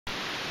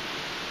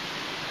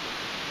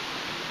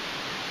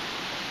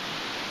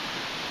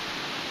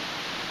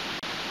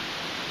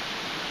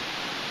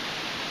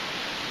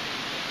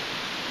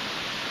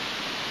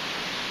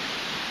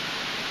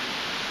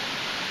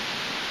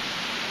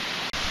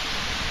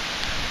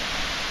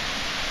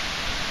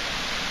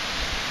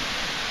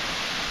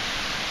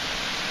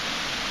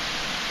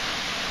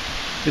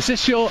Is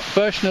this your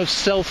version of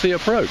stealthy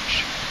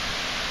approach?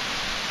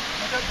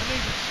 I don't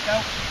believe it's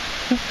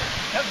stealth.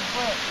 It doesn't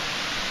work.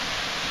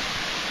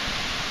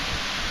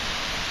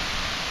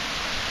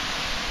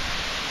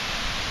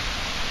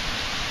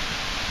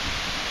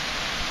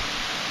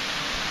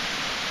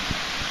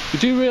 You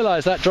do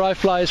realise that dry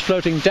fly is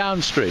floating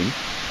downstream?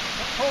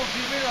 But Paul, do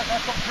you realise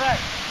I've got drag?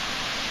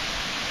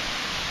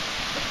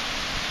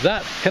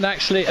 That can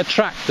actually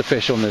attract the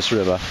fish on this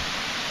river,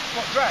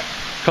 What drag?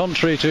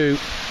 contrary to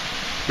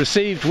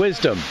received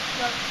wisdom. No,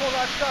 Paul,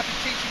 I've started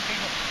teaching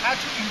people how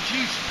to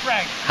induce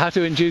drag. How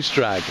to induce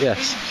drag,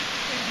 yes.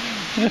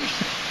 Induce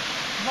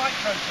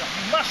micro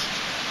drag.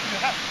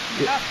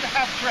 You have to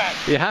have drag.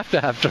 You have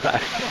to have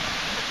drag.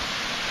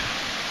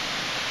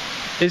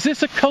 Is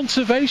this a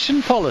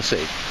conservation policy?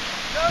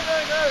 No.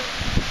 It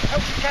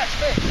helps you catch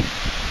fish.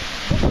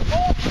 The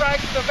more drag,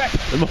 the better.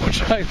 The more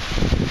drag.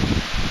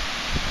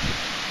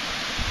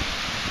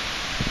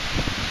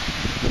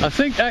 I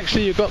think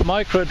actually you've got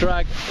micro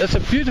drag. That's a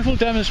beautiful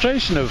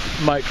demonstration of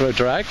micro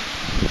drag.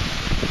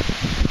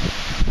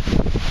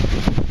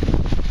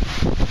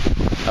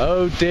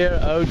 Oh dear,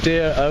 oh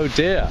dear, oh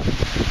dear.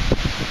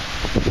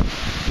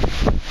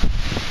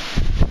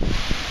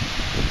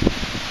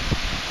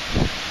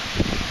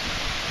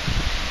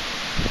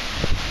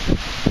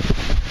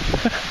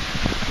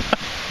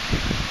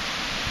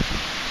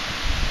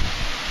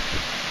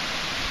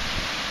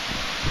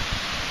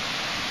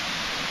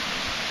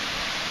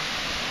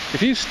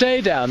 If you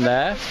stay down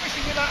there,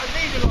 Fishing without a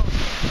leader on.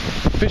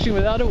 fishing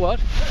without a what?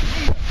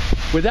 Leader.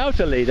 Without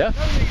a leader?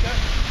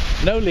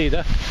 No leader. No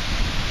leader.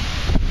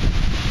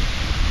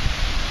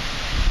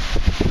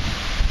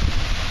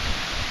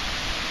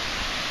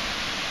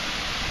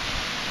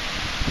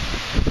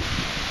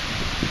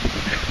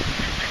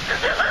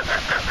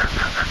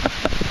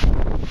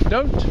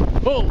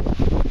 Don't pull. Get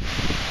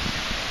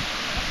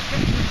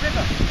to the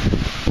river.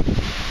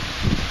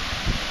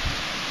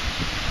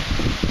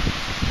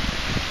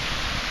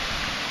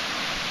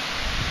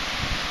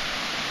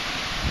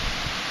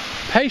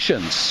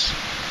 Patience.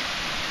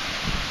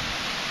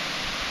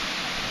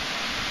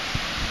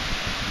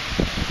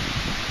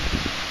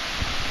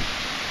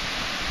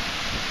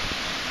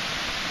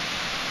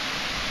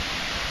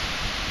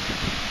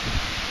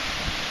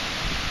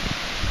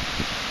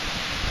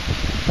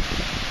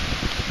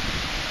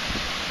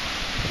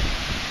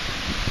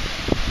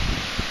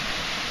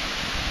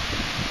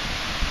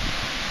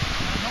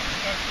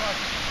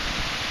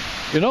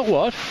 You're not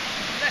what?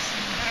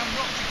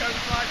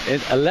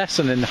 A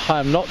lesson in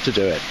how not to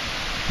do it.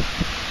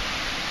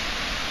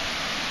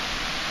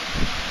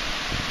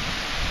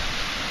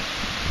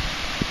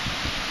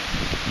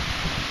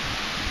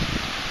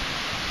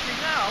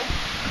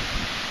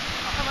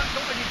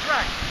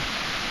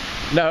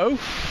 No,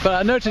 but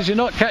I notice you're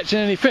not catching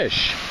any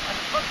fish.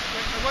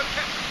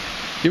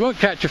 You won't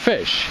catch a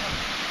fish.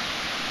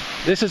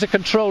 This is a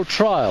controlled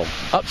trial.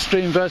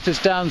 Upstream versus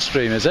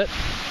downstream, is it?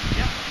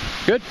 Yeah.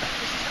 Good.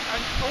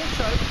 And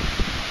also,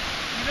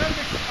 you know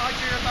this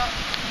idea about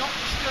not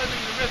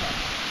disturbing the river?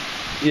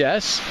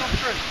 Yes. It's not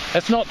true.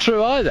 That's not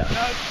true either. No.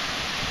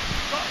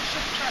 Lots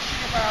of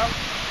crashing about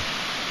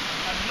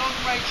and long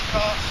range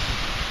casts.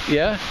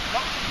 Yeah.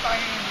 Lots of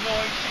banging and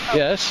loins.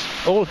 Yes.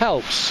 All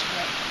helps. Yeah.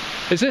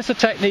 Is this a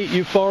technique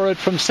you've borrowed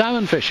from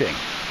salmon fishing?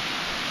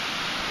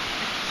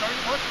 Sorry,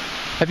 what?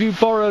 Have you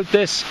borrowed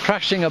this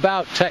crashing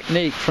about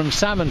technique from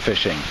salmon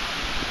fishing?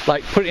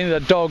 Like putting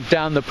the dog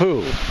down the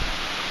pool?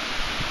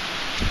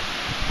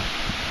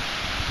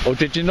 Or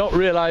did you not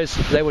realise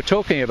they were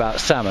talking about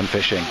salmon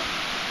fishing?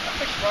 That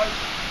fish rose.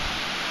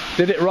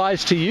 Did it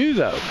rise to you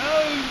though? No.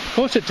 Of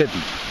course it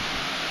didn't.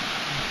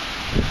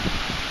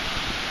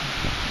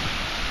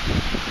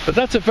 But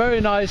that's a very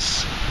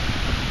nice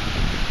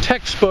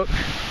textbook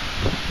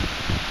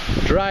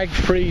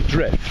drag-free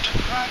drift.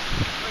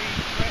 Drag-free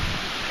drift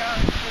is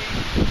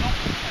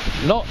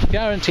guaranteed Not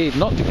guaranteed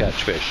not to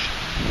catch fish.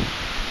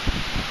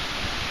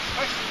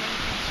 especially when you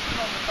can sit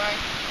on the bank,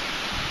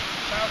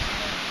 shouting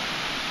and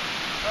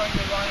throwing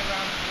the line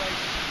around the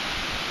place.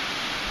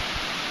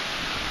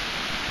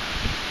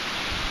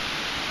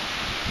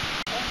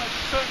 Almost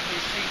certainly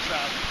sea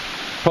trout.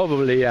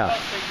 Probably, yeah. Not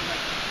big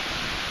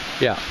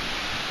enough. Yeah.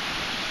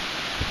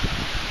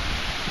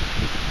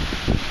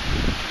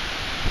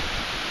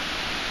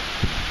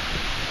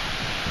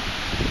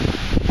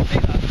 See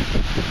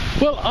that?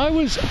 Well, I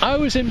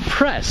was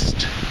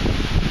impressed,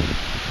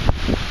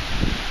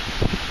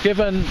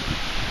 given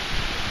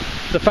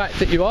the fact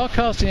that you are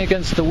casting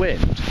against the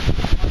wind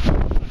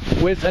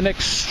with an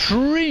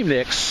extremely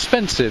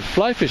expensive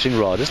fly fishing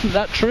rod. Isn't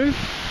that true?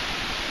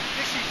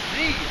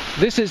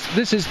 This is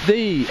This is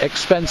the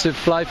expensive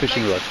fly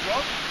fishing rod. latest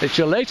rod. It's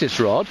your latest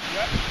rod,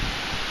 Yeah,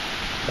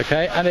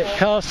 okay, and it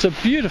casts a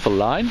beautiful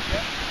line.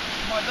 yeah.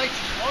 My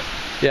latest rod.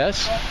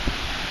 Yes. Got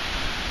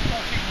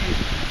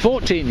 14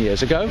 14 years.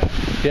 years ago,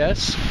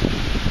 yes.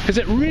 Because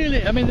it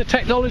really, I mean, the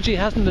technology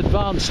hasn't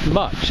advanced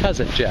much, has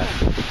it,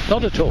 Geoff?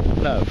 Not at all,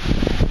 no.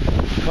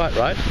 Quite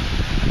right.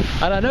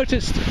 And I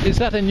noticed, is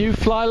that a new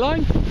fly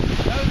line? No, this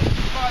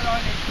fly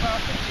line is about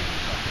 15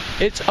 years old.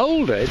 It's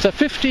older. It's a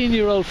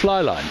 15-year-old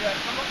fly line. Yeah,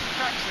 it's got lots of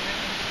cracks in it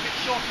and it's a bit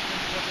shorter than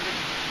it was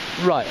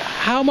originally. Right.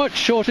 How much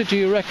shorter do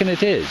you reckon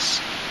it is?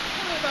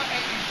 Probably about 8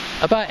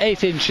 inches. About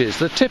 8 inches.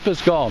 The tip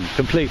has gone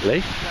completely,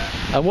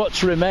 Yeah. and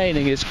what's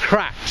remaining is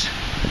cracked.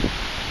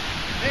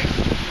 This is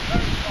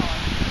very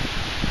fine.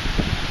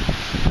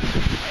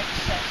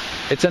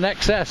 Excess. It's an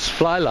excess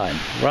fly line.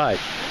 Right.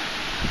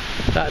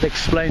 That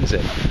explains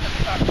it.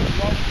 That's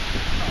long.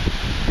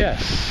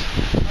 Yes.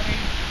 I mean,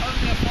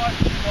 only a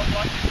 5-inch rod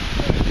like this.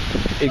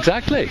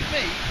 Exactly.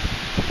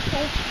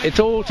 Me, It's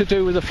all to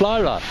do with the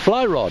fly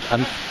rod,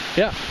 and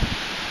yeah,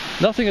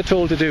 nothing at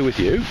all to do with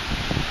you.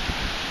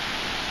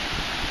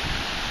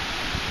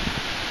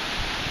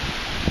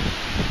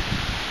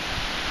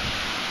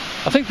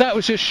 I think that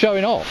was just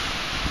showing off.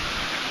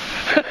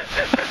 We're going to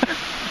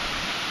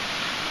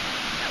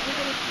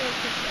go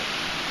fishing.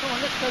 Come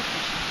on, let's go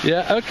fishing.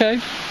 Yeah, okay.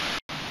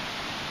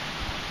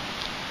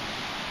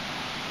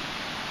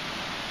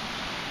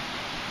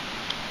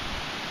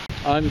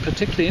 I'm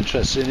particularly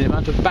interested in the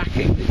amount of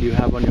backing that you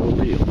have on your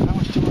reel. How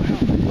much do I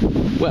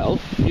have? Well,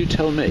 you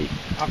tell me.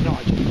 I've no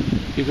idea.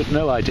 You've got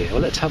no idea.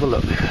 Well, let's have a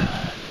look.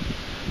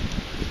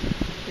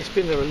 It's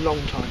been there a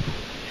long time.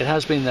 It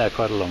has been there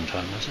quite a long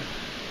time, hasn't it?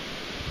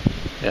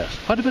 Yes.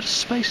 Quite a bit of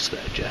space there,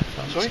 Geoff.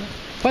 I would Sorry? say.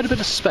 Quite a bit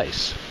of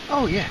space.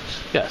 Oh, yes.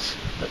 Yes.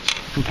 Let's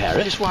compare Is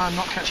it. this why I'm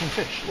not catching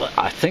fish? Well,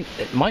 I think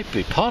it might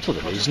be part of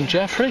the reason,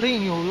 Geoffrey.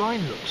 Clean your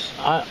line looks.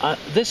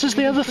 This is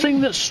the other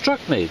thing that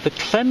struck me, the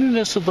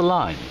cleanliness of the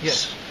lines.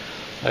 Yes.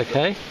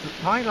 Okay.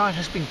 My line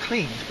has been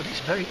cleaned, but it's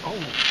very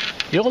old.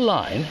 Your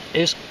line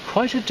is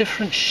quite a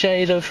different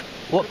shade of,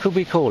 what could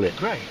we call it?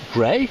 Grey.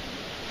 Grey.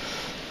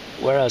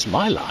 Whereas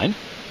my line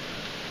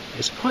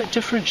is quite a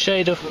different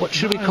shade of, what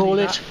should we Not call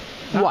only that,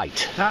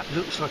 White. That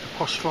looks like a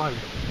posh fly reel.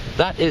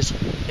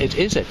 It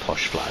is a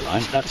posh fly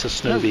line. That's a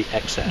Snowy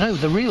XS. No,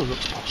 the reel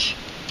looks posh.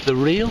 The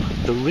reel is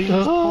posh.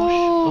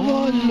 Oh,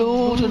 my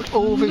lord, an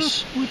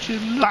Orvis Would you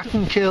look bat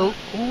and kill,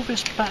 at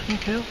Orvis bat and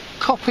kill?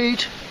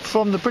 copied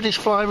from the British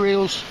fly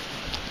reels,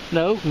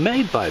 No,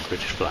 made by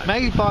British Fly.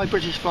 made by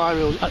British fly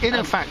reels in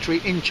a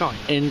factory in China.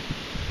 In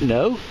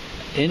No.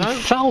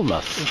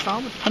 Falmouth. In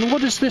Falmouth. And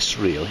what is this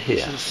reel here?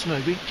 This is a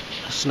Snowy.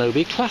 A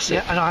Snowy Classic.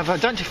 Yeah, and I've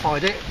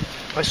identified it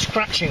by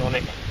scratching on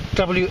it.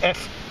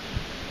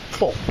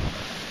 WF4.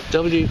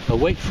 A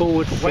weight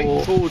forward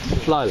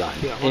fly line.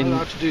 Yeah, am I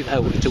allowed to do that?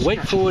 Oh, it's a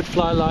weight forward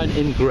fly line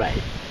in grey.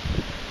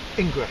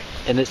 In grey.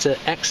 And it's an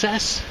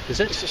XS, is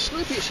it? It's a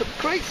Snowy, it's a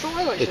great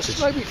fly line. It's a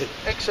Snowy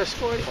XS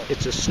fly line.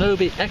 It's a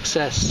Snowy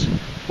XS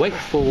weight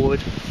forward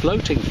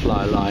floating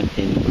fly line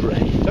in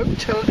grey. Don't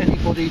tell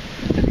anybody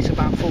that it's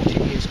about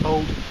 14 years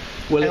old,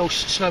 Well, else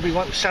Snowy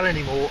won't sell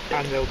anymore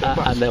and they'll go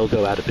bust. and they'll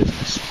go out of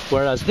business.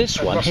 Whereas this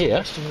And one Russell here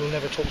Weston will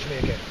never talk to me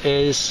again.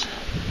 is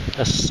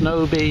a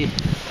Snowy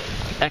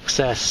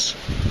XS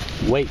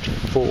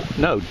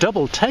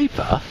double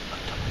taper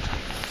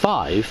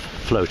 5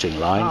 floating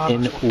line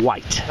in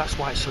white. That's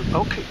why it's so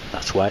bulky.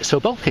 That's why it's so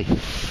bulky.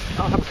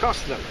 I'll have a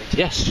cast of that later.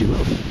 Yes, you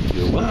will.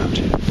 You're welcome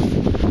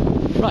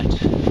to. Right.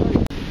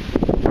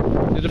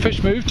 Did the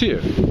fish move to you?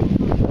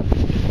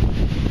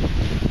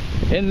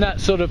 In that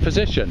sort of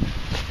position? Yeah.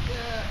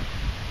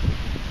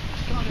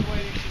 It's kind of where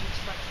you should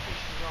expect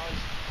fish to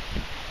rise.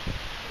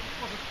 It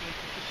wasn't big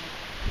because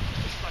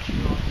it's just flashing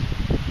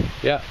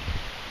rise. Yeah.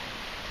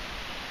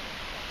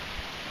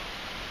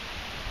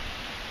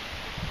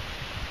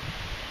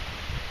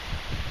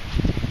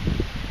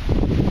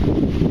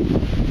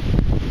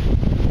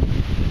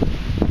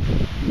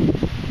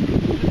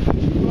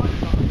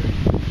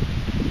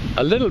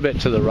 A little bit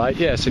to the right,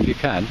 yes, if you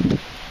can.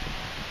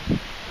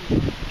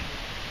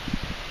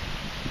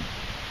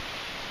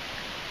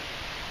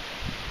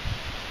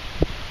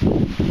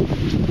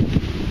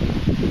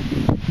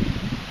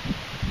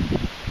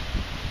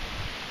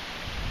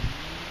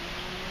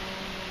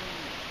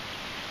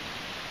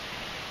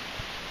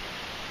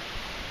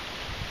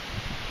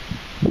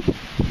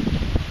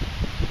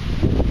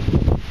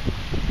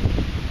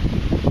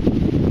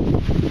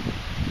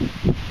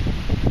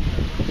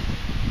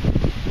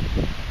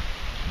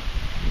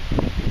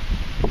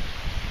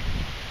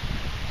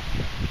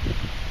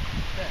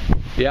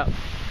 Yeah,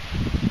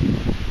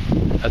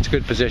 that's a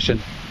good position.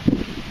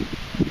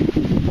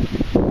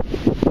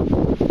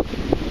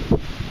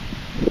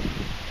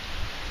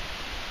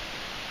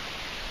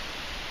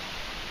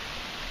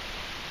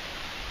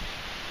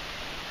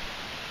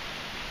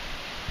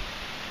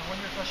 I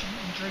wonder if I should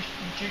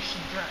induce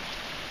some drag.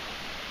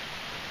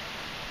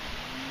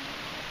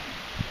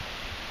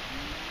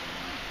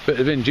 Bit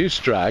of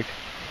induced drag.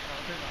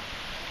 I'll do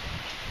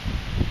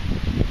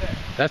that. There.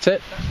 That's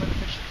it. That's where the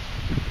fish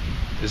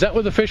is. Is that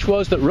where the fish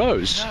was that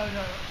rose? No, up here.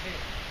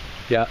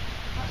 Yeah,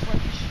 That's where the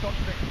fish has got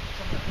to be.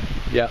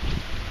 Somewhere. yeah.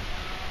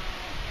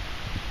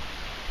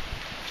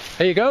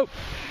 Here you go.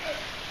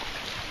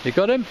 You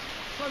got him?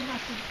 So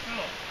massive it fell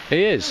off.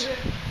 He is. I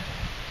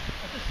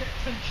just get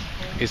tension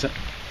for him. He's a,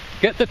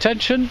 get the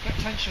tension. Get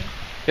tension.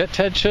 Get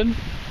tension.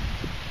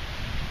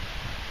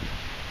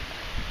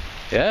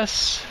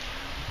 Yes.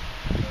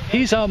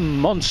 He's a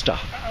monster.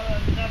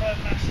 Another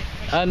massive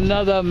fish.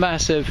 Another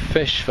massive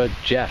fish for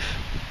Geoff.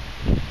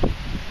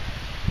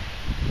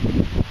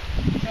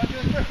 Shall I do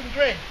a grip and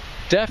grin?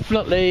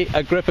 Definitely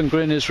a grip and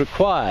grin is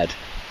required.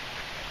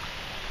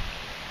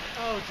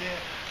 Oh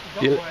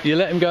dear. You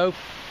let him go.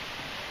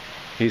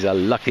 He's a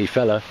lucky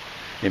fella.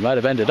 He might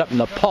have ended up in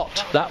the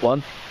pot, that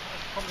one.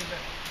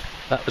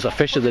 That was a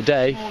fish of the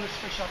day. Smallest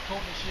fish I've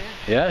caught this year.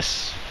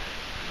 Yes.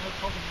 No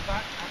problem with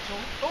that at all.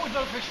 Oh,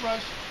 no fish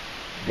rose.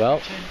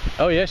 Well,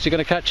 oh yes, you're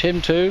going to catch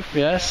him too.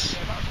 Yes.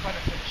 Yeah, that was a better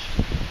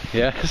fish.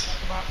 Yes.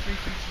 That's about 3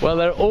 feet. Well,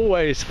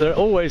 they're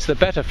always the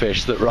better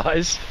fish that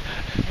rise.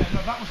 Yeah,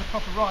 no, that was a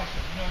proper rise.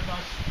 No,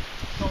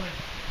 nice, solid.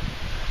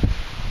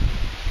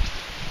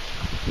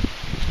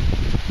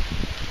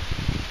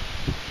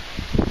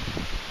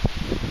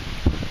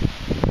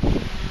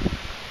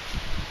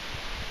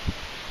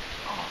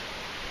 Oh,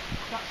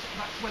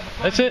 that's where the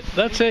fly That's it. is.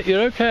 That's it.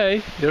 You're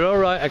okay. You're all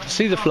right. I can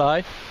see the fly.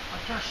 I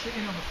cashed it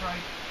in, I'm afraid.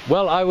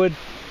 Well,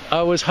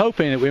 I was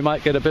hoping that we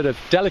might get a bit of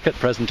delicate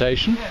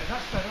presentation. Yeah,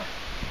 that's better.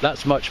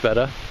 That's much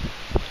better.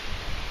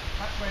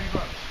 That's where he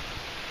rose.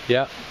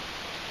 Yeah.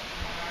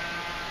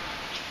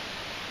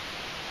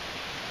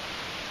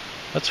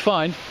 That's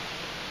fine.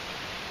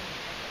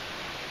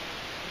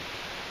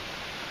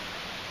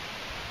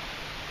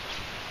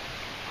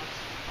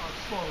 I've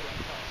spoiled it.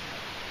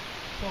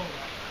 Spoiled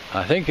that.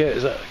 I think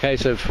it's a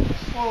case of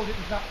Spoiled it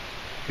with that.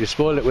 you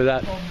spoil it with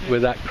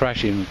that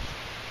crashing.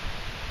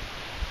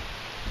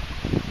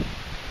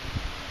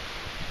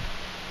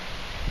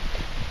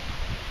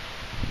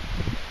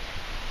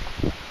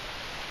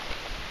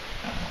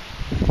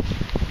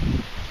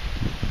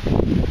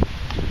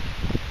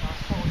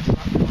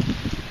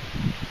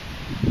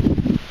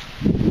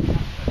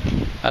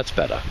 That's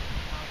better.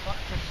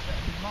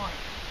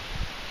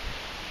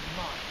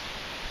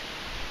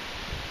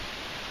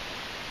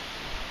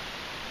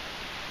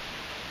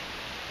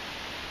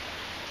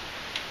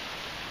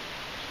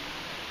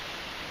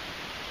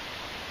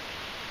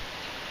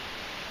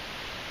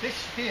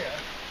 This here,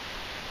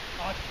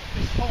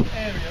 this whole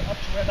area up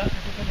to where that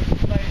little bit of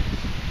play is,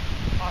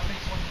 I think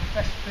is one of the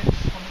best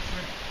bits on this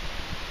river.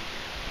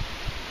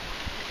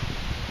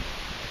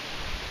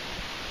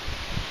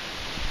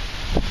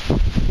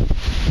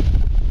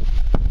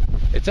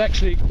 It's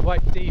actually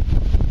quite deep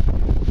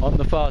on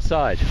the far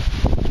side. You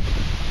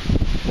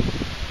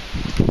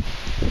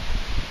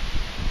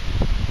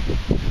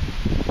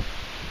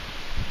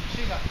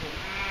see that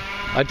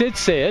ball? I did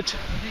see it. It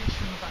leaks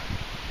from the back.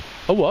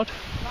 Oh, what?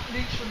 That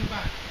leaks from the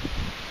back.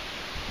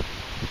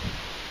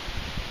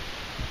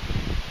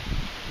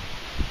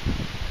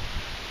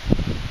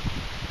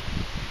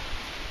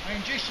 I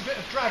induced a bit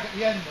of drag at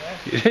the end there,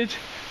 You did?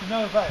 to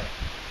no avail.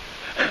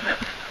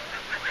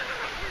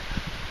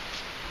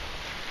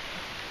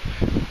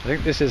 I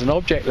think this is an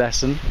object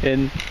lesson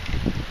in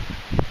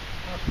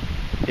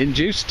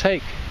induced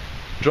take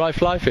dry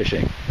fly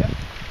fishing. Yep.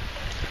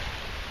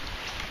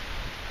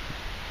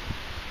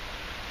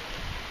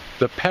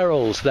 The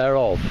perils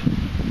thereof.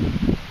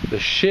 The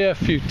sheer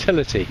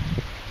futility.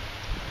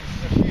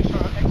 This is a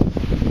futile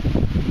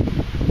exercise.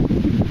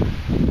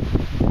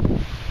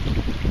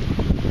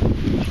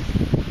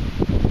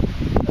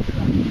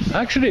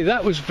 Actually,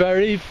 that was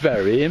very,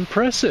 very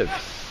impressive.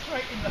 That's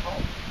straight in the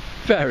hole.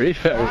 Very,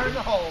 Fire in very,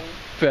 the hole.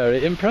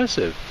 very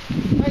impressive.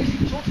 Amazing.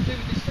 It's all to do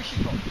with this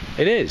fishing rod.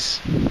 It is.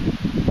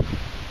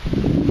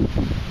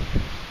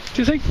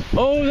 Do you think?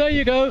 Oh, there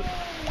you go.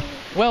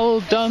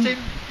 Well done. him.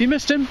 You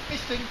missed him?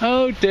 Missed him.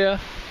 Oh dear.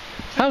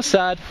 How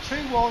sad.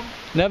 2-1.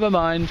 Never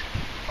mind.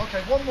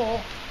 Okay, one more.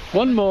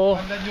 One more,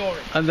 And then you're in.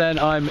 and then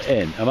I'm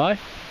in. Am I?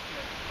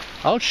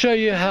 I'll show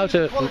you how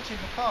The to. quality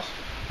of the casting.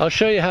 I'll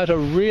show you how to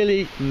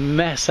really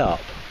mess up.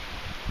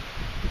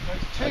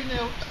 So it's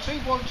 2-0,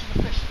 2-1 to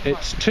the fish at the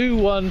It's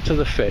 2-1 to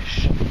the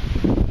fish.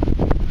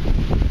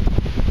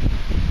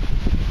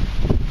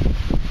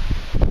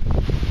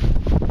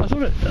 I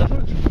thought it was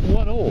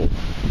 1-1. moment.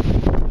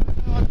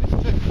 No, I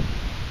missed 2.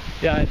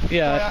 Yeah, So I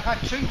yeah.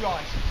 had 2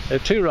 rises. There are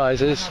 2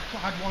 rises. And I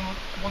had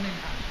one in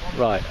hand.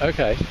 Right.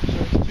 Okay. So it's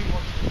 2-1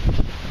 to the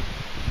fish.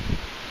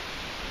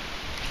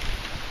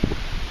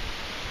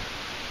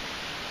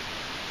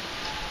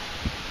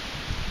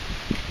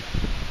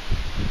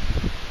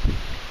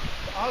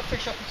 I'll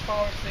fish up as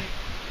far as the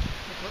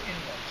little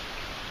inlet.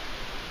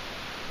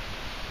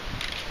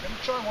 Let me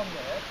try one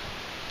there.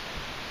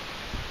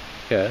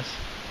 Yes.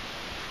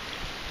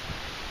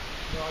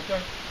 No, I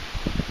don't.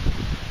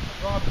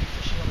 I'd rather be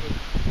fishing on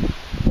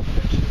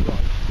the edge to the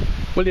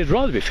right. Well, you'd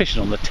rather be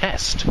fishing on the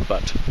test,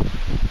 but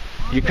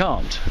you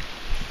can't.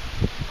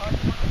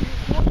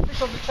 If you want to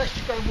fish on the test,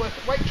 you go and work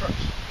at weight trucks.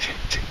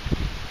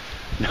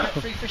 No. Get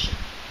free fishing.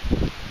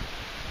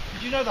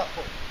 Did you know that,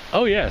 Paul?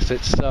 Oh yes,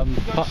 it's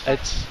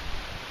it's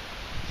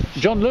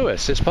John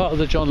Lewis. It's part of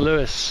the John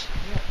Lewis.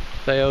 Yeah.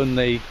 They own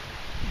Did you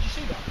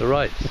see that? the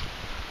rights.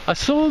 I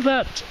saw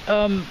that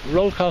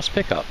roll cast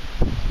pickup.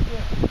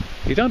 Yeah.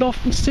 You don't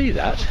often see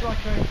That that. was like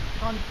a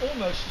kind of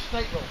almost a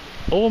snake roll.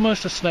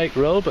 Almost a snake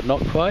roll, but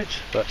not quite.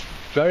 But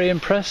very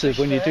impressive Fish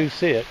when you there. do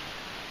see it.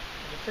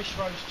 The fish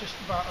rose just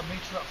about a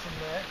metre up from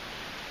there.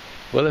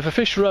 Well, if a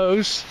fish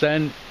rose,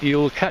 then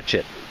you'll catch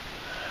it.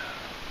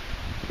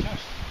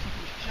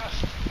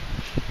 Just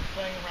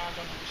playing around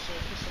under the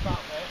surface, about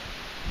there.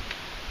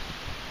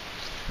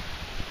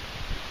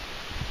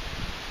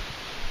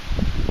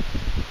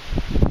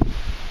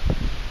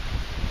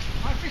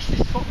 I fished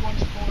this spot once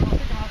before and I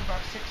think I had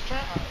about 6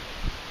 trout out of it.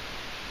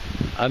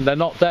 And they're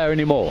not there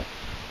anymore.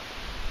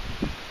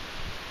 Well,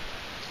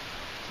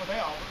 they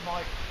are,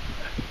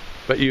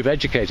 But you've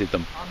educated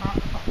them. I'm out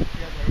the back.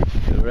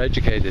 Yeah, They're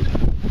educated. all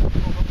up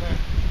there.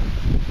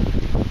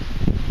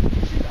 You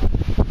see that?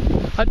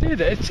 I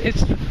did.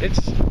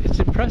 It's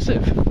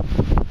impressive.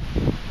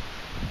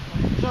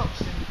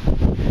 Results in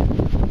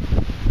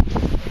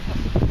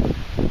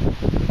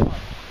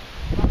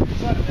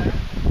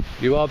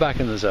You are back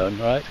in the zone,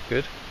 right?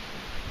 Good.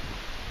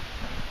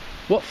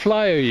 What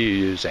fly are you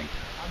using?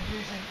 I'm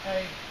using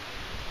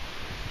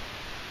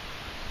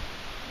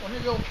one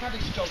of the old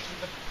caddis jogs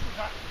with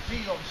that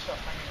Zelon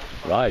stuff hanging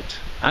off the back. Right.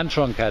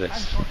 Antron caddis.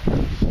 Antron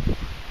caddis.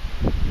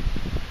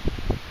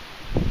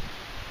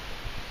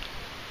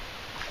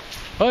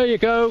 There you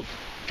go.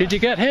 Did you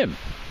get him?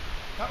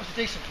 That was a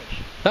decent fish.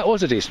 That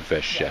was a decent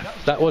fish, Yeah,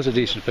 Geoff. That was a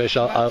decent fish.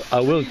 I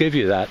will give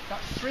you that.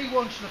 That's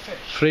 3-1 to the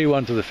fish.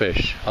 3-1 to the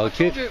fish. I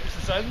told you it was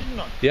the zone, didn't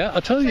I? Yeah, I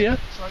told you. Yeah.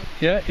 So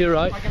Yeah, you're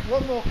right. I get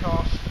one more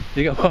cast.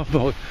 You got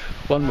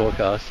one more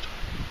cast.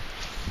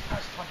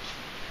 That's punishment.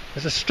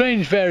 There's a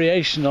strange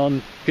variation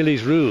on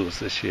Gilly's rules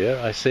this year,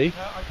 I see.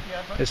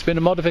 Yeah, but It's been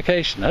a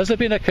modification. Has there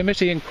been a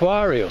committee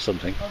inquiry or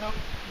something no,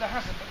 there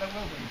hasn't, but there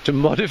will be. to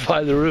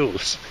modify the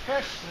rules?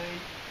 Especially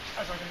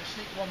as I'm going to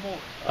sneak one more.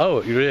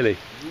 Oh, really?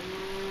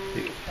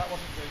 That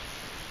wasn't good.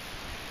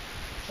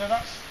 So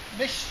that's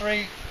miss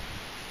 3,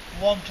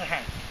 1 to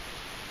hand.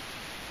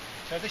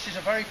 So this is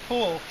a very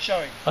poor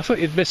showing. I thought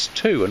you'd missed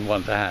 2 and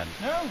 1 to hand.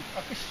 No,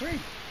 I've missed 3.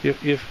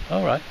 You've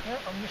all right. Yeah,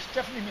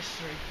 definitely missed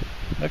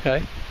 3.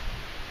 Okay.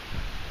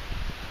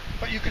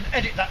 But you can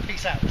edit that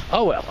piece out.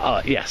 Oh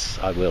well. Yes,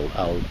 I will.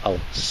 I'll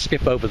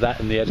skip over that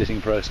in the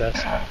editing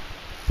process.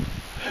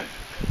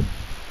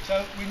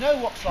 So we know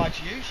what fly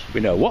to use.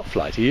 We know what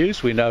fly to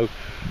use. We know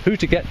who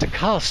to get to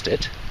cast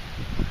it.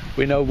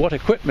 We know what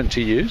equipment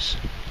to use.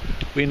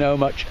 We know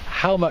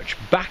how much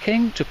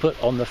backing to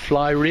put on the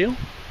fly reel.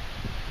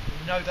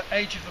 We know the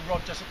age of the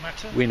rod doesn't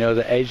matter. We know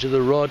the age of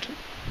the rod.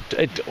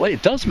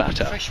 It does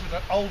matter. Fish with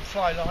an old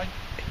fly line.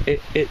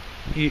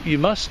 You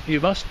must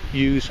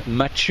use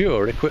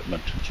mature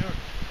equipment. Sure.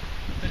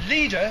 The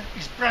leader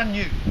is brand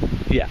new.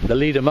 Yeah, the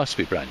leader must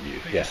be brand new.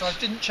 Because Yes. I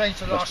didn't change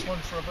the last one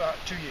for about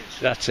 2 years.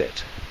 That's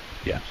it.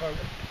 Yeah. So,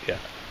 Yeah.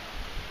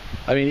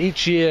 I mean,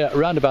 each year,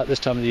 around about this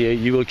time of the year,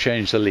 you will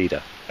change the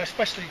leader.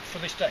 especially for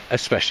this day.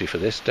 Especially for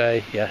this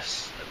day,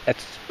 yes.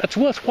 It's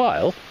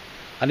worthwhile,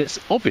 and it's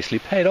obviously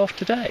paid off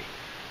today.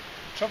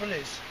 The trouble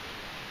is,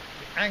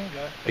 the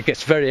angler It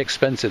gets very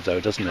expensive though,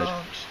 doesn't it?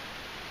 can't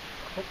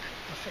hook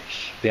the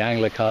fish. The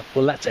angler can't.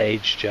 Well, that's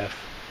age, Geoff.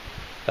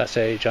 That's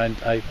age. I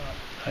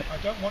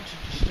don't want to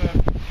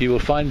disturb. You will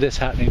find this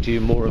happening to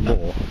you more and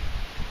more.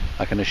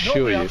 I can assure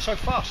Normally you. I'm so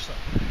fast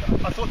though.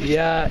 I thought this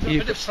Yeah, a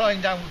bit of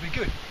slowing down would be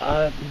good.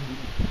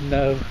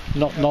 No,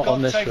 not God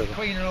on this save the river.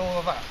 Queen and all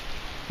of that.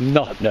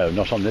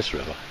 Not on this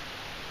river.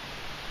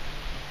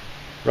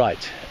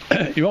 Right.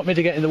 You want me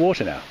to get in the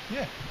water now?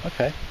 Yeah.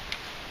 Okay.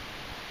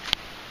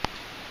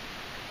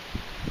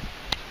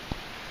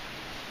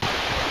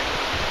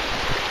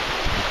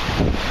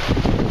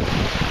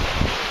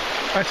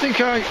 I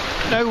think I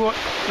know what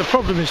the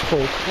problem is, Paul.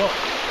 What?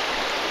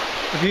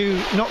 Of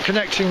you not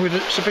connecting with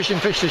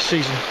sufficient fish this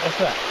season. What's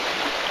that?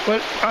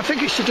 Well, I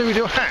think it's to do with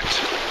your hat.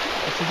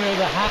 It's to do with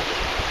the hat.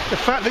 The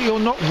fact that you're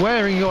not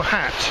wearing your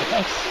hat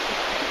Yes.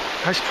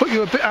 has put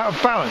you a bit out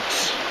of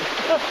balance.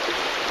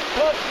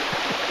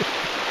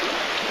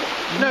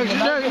 No,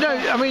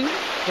 I mean,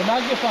 The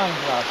magnifying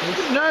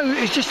glasses. no,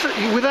 it's just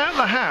that without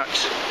the hat,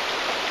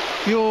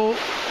 you're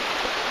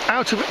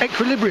out of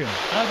equilibrium.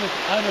 Out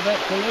of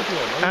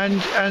equilibrium.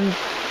 And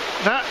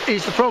that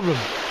is the problem.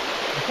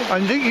 I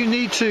think you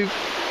need to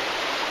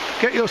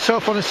get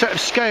yourself on a set of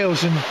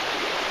scales and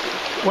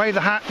weigh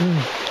the hat and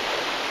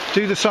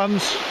do the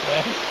sums.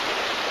 Yes.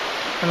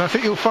 And I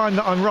think you'll find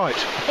that I'm right.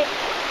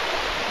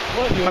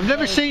 Well, I've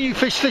never seen you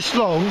fish this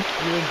long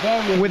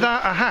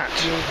without a hat.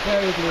 You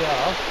invariably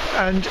are.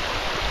 And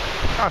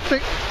I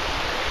think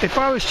if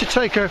I was to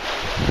take a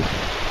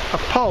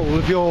poll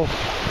of your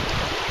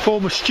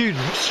former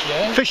students,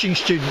 Yes. fishing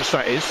students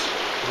that is,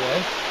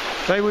 Yes.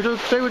 they would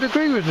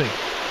agree with me.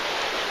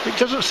 It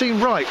doesn't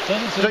seem right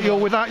that you're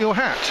without your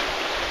hat.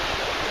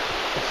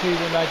 You see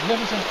the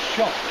magnificent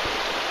shock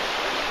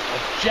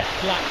of jet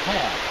black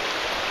hair.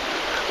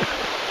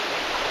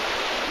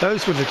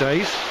 Those were the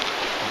days.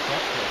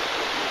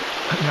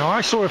 Exactly. Now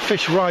I saw a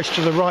fish rise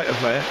to the right of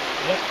there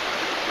Yep.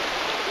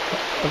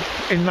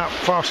 in that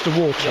faster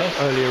water Yes.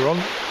 earlier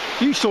on.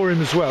 You saw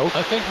him as well,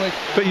 I think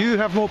but you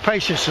have more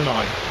patience than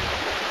I.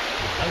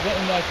 I'm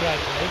getting there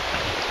gradually.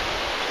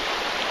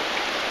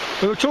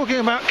 We were talking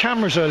about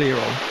cameras earlier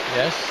on.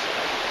 Yes.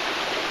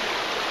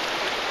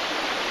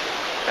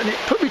 And it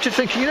put me to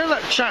thinking, you know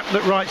that chap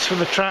that writes for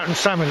the Trout and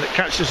Salmon that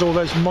catches all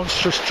those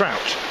monstrous trout?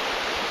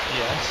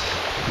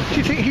 Yes. Do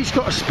you think he's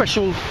got a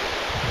special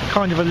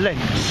kind of a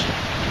lens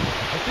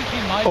I think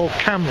he might or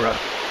have. camera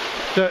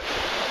that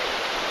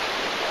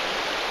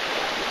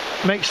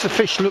makes the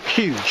fish look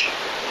huge?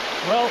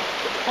 Well,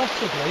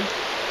 possibly.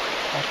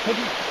 I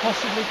couldn't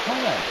possibly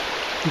comment.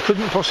 You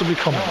couldn't possibly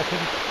No, comment. I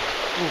couldn't.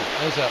 Oh,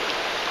 there's a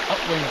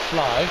upwing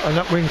fly. An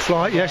upwing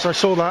fly, yes, I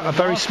saw that, a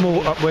very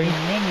small upwing.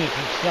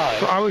 Diminutive size.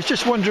 But I was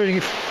just wondering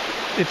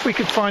if we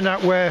could find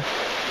out where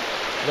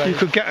you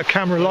could get a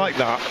camera like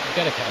that,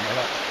 Get a camera.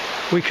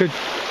 Like, we could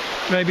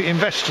maybe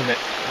invest in it.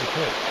 we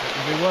could.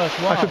 It would be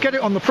worthwhile. I could get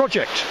it on the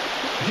project.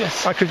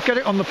 Yes. I could get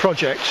it on the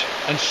project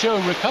And show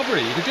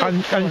recovery. You could do it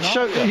before and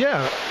show, after.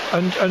 yeah,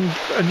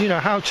 and you know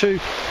how to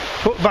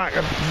put back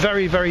a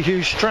very, very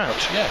huge trout.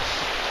 Yes.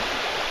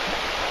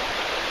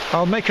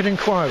 I'll make an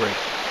inquiry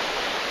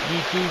You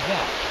do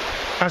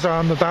that. as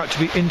I'm about to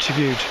be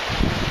interviewed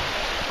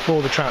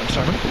for the Trout and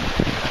Salmon.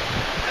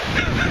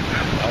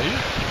 Are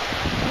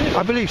you?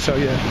 I believe so,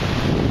 yeah.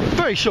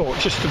 Very short,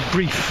 just a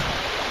brief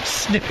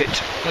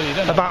snippet Well, you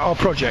don't know. about our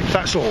project,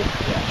 that's all.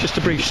 Yeah. Just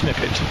a brief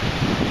snippet.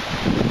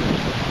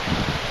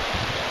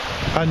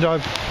 And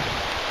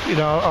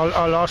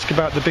I'll ask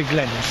about the big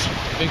lens.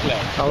 Big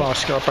lens. I'll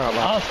ask about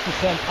that.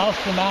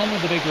 Ask the man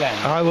with the big lens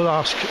I will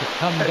ask. to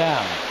come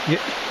down.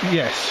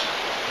 Yes.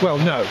 Well,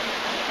 no.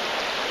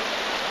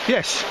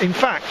 Yes, in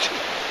fact,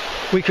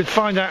 we could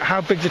find out how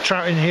big the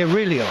trout in here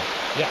really are.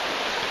 Yeah.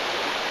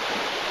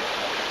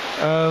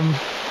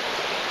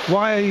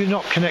 Why are you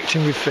not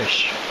connecting with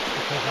fish?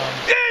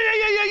 Because Yeah.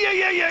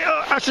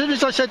 As soon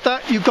as I said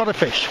that, you've got a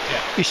fish. Yeah.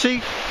 You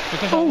see?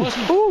 Because I Ooh,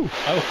 wasn't. ooh.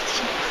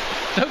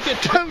 Don't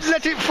get too Don't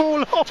let it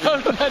fall off.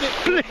 Don't let it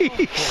fall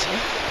Please.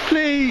 off.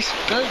 Please.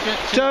 Don't get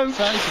too Don't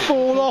excited.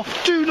 fall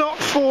off. Do not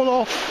fall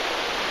off.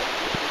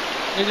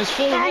 It has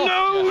fallen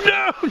Oh, off.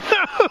 no.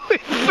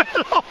 It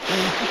fell off.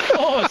 Of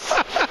course.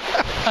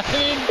 I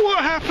mean,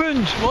 What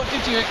happened? what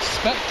did you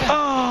expect to happen?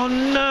 Oh,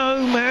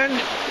 no, man.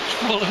 It's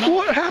fallen off.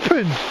 What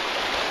happened?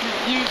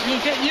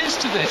 You'll get used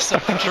to this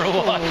after a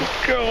while.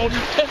 Oh, God.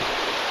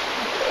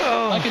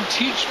 I Oh. can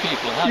teach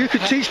people how You to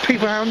could teach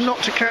people how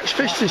not to catch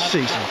fish this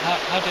season.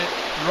 How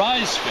to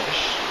rise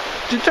fish.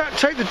 Did that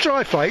take the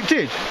dry fly? It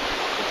did.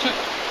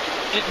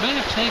 It may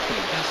have taken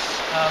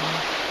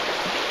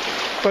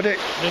But it,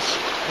 this.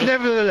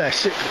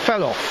 nevertheless, it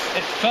fell off.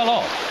 It fell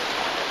off.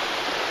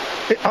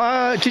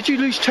 Did you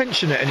lose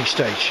tension at any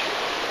stage?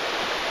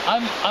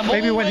 I'm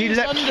Maybe always when he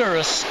leapt- under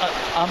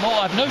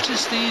I've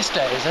noticed these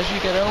days, as you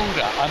get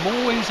older, I'm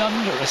always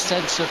under a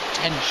sense of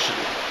tension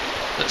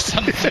that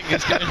something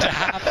is going to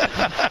happen.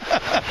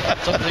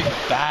 Something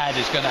bad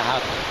is going to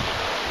happen.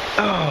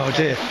 Oh,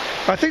 dear.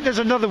 I think there's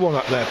another one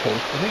up there, Paul. I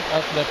think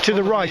there To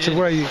the probably right of is.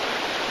 where you...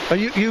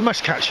 You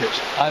must catch it.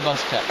 I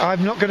must catch.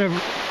 I'm not going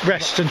to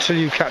rest until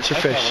you catch a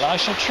Okay, fish. well, I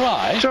shall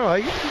try. It's all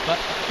right.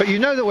 But you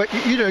know that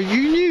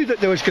you knew that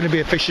there was going to be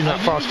a fish in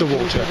that faster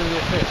water.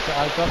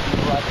 I got to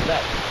the right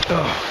depth.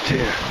 Oh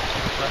dear.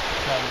 But,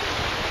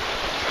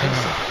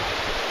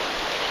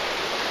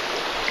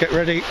 Get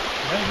ready.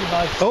 maybe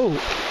my. Oh,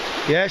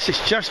 yes,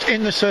 it's just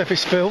in the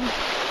surface film.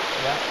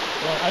 Yeah.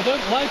 Well, I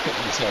don't like it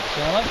myself,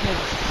 so I like to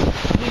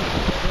see it.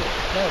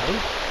 There it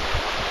is.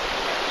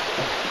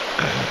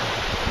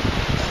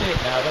 See it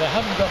now, but I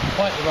haven't got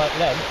quite the right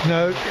length.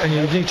 No, and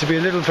you need to be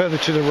a little further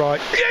to the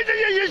right.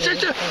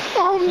 Yes.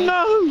 Oh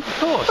no! Of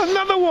course.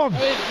 Another one. I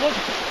mean,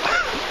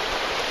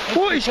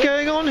 What is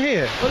going on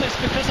here? Well, it's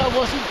because I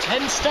wasn't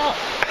tensed up.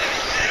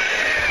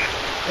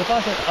 If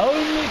I could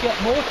only get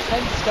more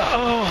tensed up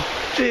Oh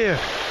dear.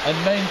 and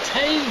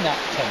maintain that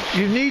tension,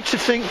 You need to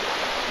think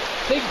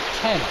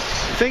tense.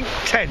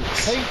 tense.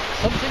 Think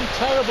something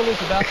terrible is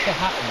about to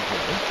happen to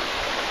you.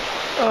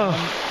 Oh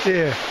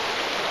dear.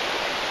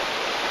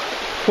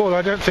 Paul,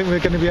 I don't think we're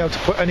going to be able to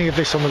put any of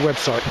this on the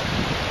website.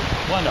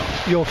 Why not?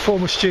 Your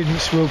former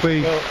students will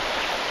be Well,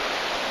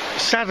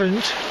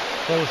 saddened,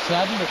 they were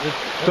saddened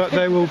but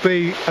they will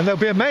be, and they'll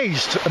be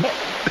amazed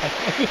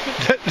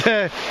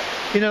that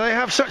they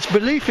have such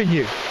belief in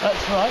you.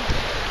 That's right.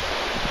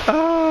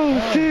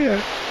 Oh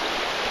dear.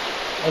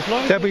 As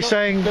long as They'll they've be got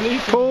saying,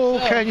 belief in Paul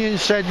themselves, Kenyon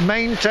said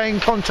maintain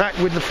contact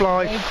with the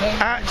fly maintain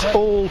at contact,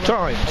 all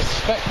times.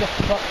 Expect the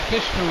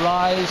fish to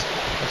rise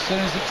as soon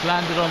as it's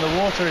landed on the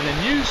water in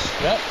a new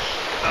stretch.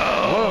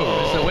 Whoa,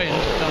 there's the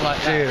wind. Don't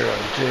like Dear, that.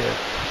 oh dear.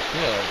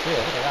 Dear,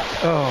 look at that.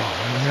 Oh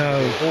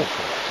no.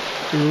 Awful.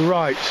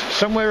 Right,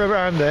 somewhere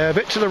around there, a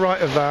bit to the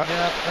right of that.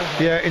 Yeah,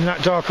 okay. Yeah, in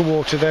that darker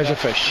water, there's a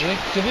fish. Do you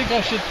think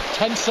I should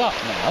tense up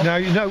now? Now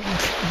you know.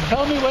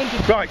 Tell me when to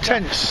Right,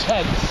 tense.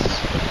 Tense.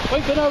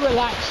 When can I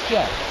relax,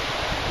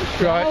 Geoff?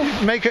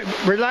 Right, make it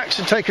relax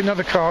and take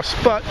another cast,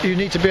 but you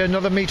need to be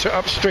another metre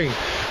upstream.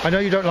 I know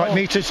you don't like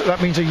meters,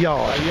 that means a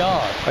yard. A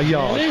yard. A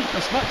yard. Really?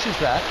 As much as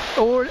that?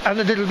 And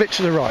a little bit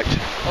to the right.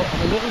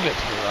 Oh, a little bit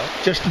to the right.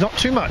 Just not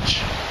too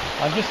much.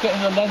 I'm just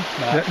getting the length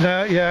now.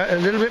 No, yeah, a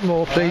little bit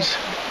more, please.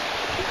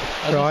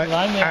 I Right, just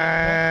line there.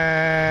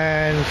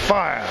 and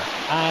fire.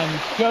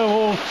 And go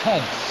all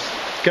tense.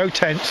 Go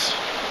tense.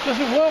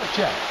 Doesn't work,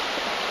 Jeff.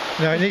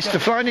 No, the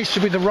fly needs to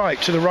be to the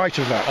right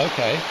of that.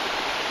 Okay.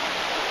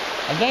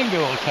 And then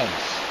go all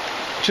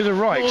tense. To the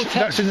right,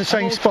 that's in the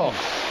same spot.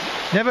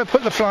 Tense. Never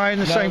put the fly in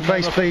the same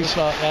place, please.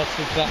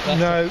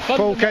 No,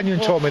 Paul Kenyon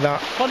taught me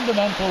that.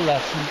 Fundamental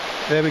lesson.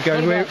 There we go.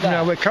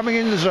 Now we're coming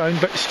in the zone,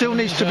 but it still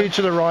needs to be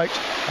to the right.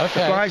 Okay.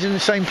 The fly's in the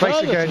same place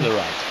again. To the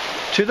right.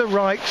 To the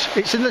right.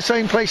 It's in the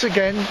same place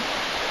again.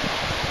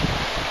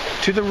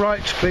 To the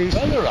right, please.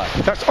 Further right.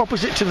 That's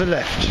opposite to the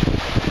left.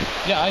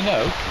 Yeah, I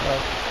know.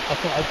 I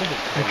thought I did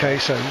it. Okay,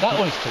 so that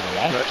one's to the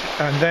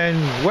left. And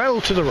then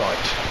well to the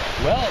right.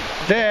 Well,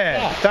 there.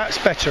 Yeah. That's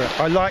better.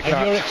 I like that.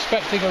 And you're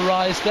expecting a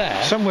rise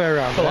there? Somewhere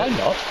around there. Well, I'm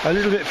not. A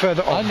little bit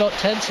further on. I'm not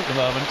tense at the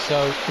moment,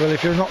 so. Well,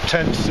 if you're not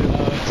tense,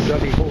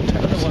 bloody all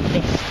tense.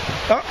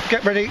 Oh,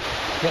 get ready.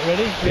 Get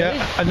ready?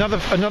 Yeah. Another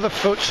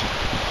foot.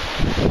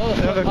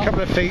 Another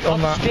couple of feet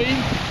on upstream.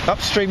 that.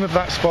 Upstream of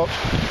that spot.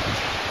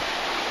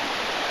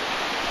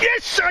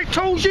 Yes, I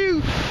told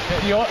you.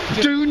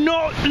 Do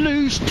not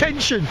lose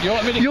tension.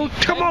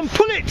 Come on,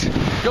 pull it.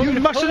 You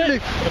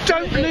mustn't.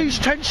 Don't lose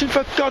tension,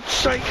 for God's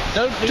sake.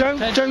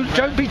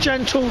 Don't be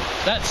gentle.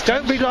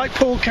 Don't be like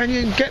Paul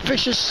Kenyon. Get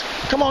vicious.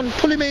 Come on,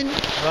 pull him in.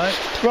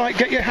 Right.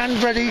 Get your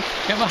hand ready.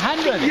 Get my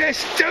hand ready.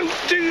 Yes. Don't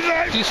do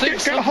that.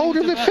 Get hold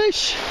of the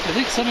fish. I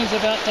think something's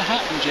about to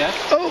happen,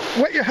 Jeff. Oh,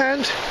 wet your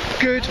hand.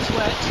 Good. It's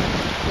wet.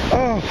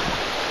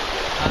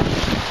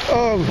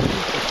 Oh.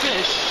 The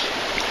fish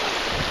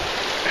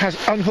has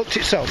unhooked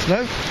itself, no?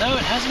 No,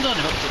 it hasn't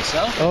unhooked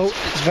itself. Oh,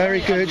 it's very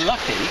good.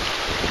 Unlucky. It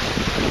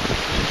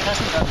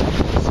hasn't unhooked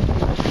itself.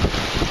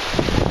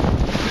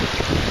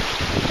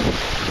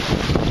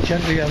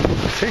 Gently unhook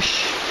the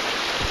fish.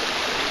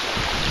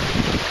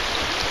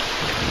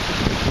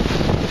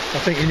 I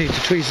think you need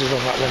the tweezers on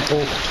that one,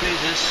 Paul.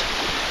 Tweezers.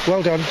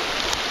 Well done.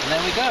 And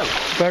there we go.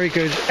 Very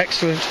good,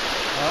 excellent.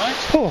 All right.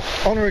 Oh,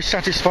 honour is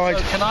satisfied.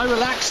 So can I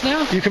relax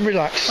now? You can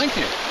relax. Thank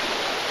you.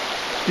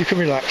 You can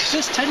relax.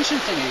 This tension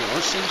thing of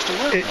yours seems to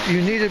work.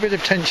 You need a bit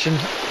of tension.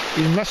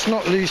 You must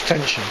not lose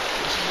tension.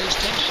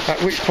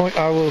 At which point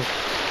I will.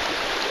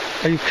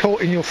 Are you caught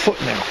in your foot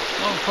now?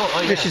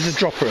 Oh, this is a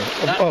dropper.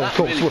 That of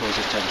course. Really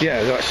causes tension.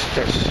 Yeah,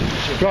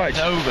 that's right.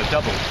 Over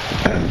double.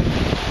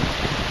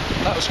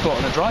 That was caught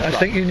on a dry. I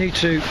think you need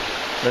to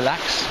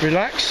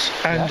relax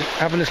and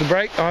have a little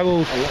break. I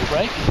will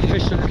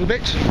fish a little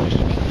bit,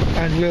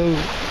 and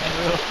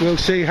we'll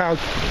see how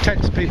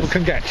tense people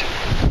can get.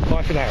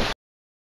 Bye for now.